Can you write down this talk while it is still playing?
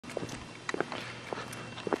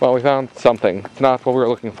Well, we found something. It's not what we were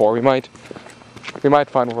looking for. We might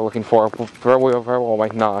find what we're looking for. Very well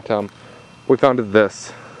might not. We found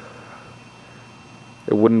this.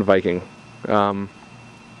 A wooden Viking.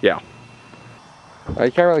 Yeah.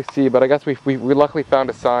 You can't really see, but I guess we luckily found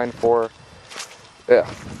a sign for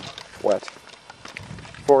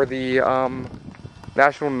for the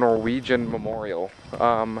National Norwegian Memorial.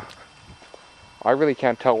 I really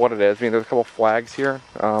can't tell what it is. I mean, there's a couple flags here.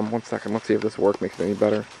 1 second, let's see if this work makes it any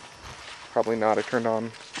better. Probably not. I turned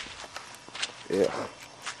on. Yeah.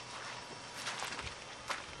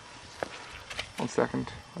 1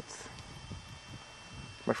 second. That's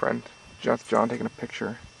my friend John taking a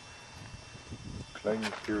picture.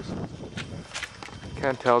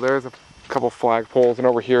 Can't tell. There's a couple flagpoles, and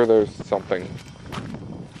over here there's something.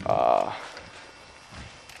 Oh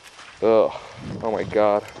my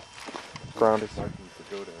god. Ground is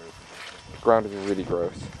really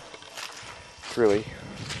gross. It's really.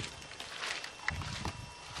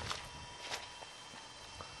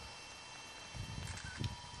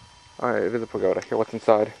 Alright, it is a pagoda. Here, what's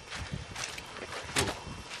inside?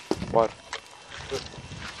 What?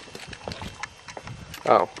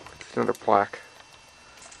 Oh, it's another plaque.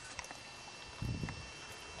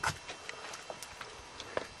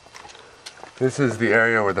 This is the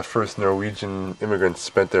area where the first Norwegian immigrants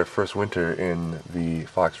spent their first winter in the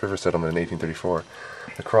Fox River settlement in 1834.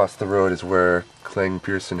 Across the road is where Clegg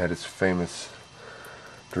Pearson had his famous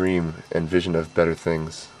dream and vision of better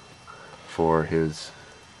things for his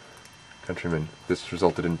countrymen. This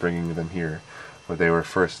resulted in bringing them here, where they were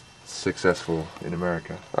first successful in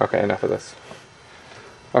America. Okay, enough of this.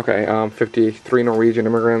 Okay, 53 Norwegian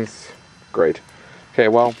immigrants. Great. Okay,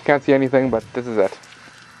 well, can't see anything, but this is it.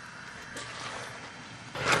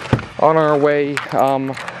 On our way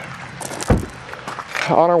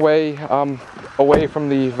away from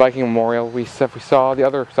the Viking Memorial, we saw the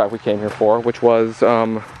other site we came here for, which was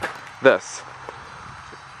this.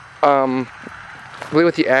 I believe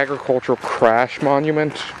it's the Agricultural Crash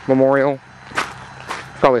Monument Memorial.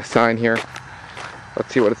 Probably a sign here.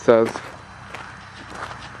 Let's see what it says.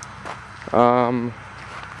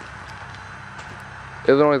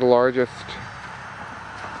 Illinois' largest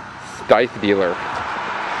scythe dealer.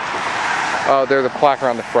 Oh, there's a plaque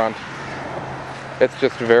around the front. It's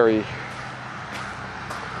just very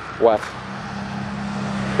wet.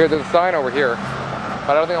 Here, there's a sign over here, but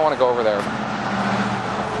I don't think I want to go over there.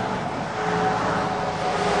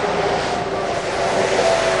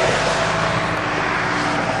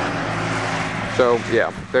 So,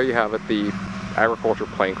 yeah, there you have it, the Agriculture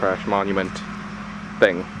Plane Crash Monument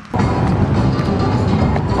thing.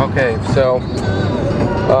 Okay, so,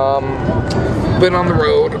 been on the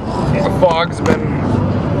road. The fog's been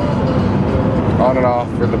on and off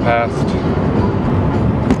for the past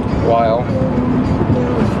while.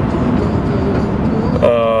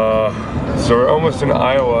 So we're almost in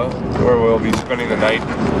Iowa, where we'll be spending the night.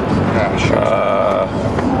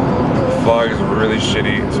 Fog is really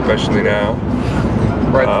shitty, especially now.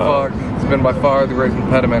 Right, the fog has been by far the greatest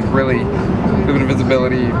impediment. Really, there's been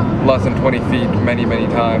visibility less than 20 feet many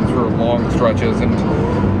times for long stretches, and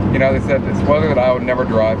you know, they said it's weather that I would never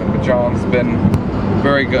drive in, but John's been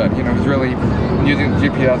very good. You know, he's really using the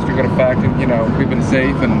GPS to good effect, and you know, we've been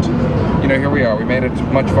safe, and you know, here we are. We made it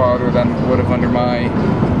much farther than would have under my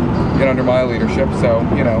leadership, so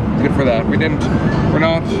you know, good for that. We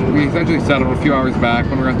essentially settled a few hours back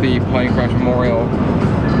when we were at the Plane Crash Memorial.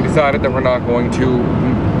 We decided that we're not going to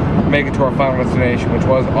make it to our final destination, which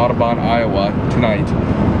was Audubon, Iowa, tonight.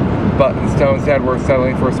 But instead we're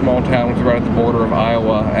settling for a small town which is right at the border of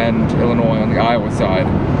Iowa and Illinois on the Iowa side,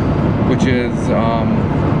 which is,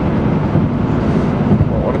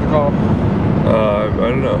 what is it called? I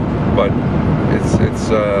don't know, but it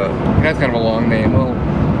has kind of a long name. Well,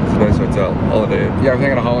 it's a nice hotel, Holiday Inn. Yeah, we're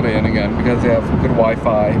thinking of Holiday Inn again because they have good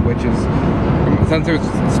Wi-Fi, which is, since there's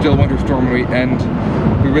still winter storm and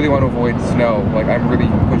we really want to avoid snow, like I'm really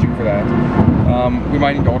pushing for that. We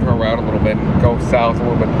might need to alter our route a little bit and go south a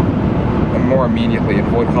little bit more immediately and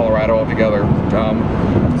avoid Colorado altogether.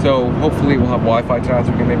 So hopefully we'll have Wi-Fi tonight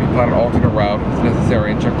so we can maybe plan an alternate route if it's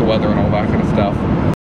necessary and check the weather and all that kind of stuff.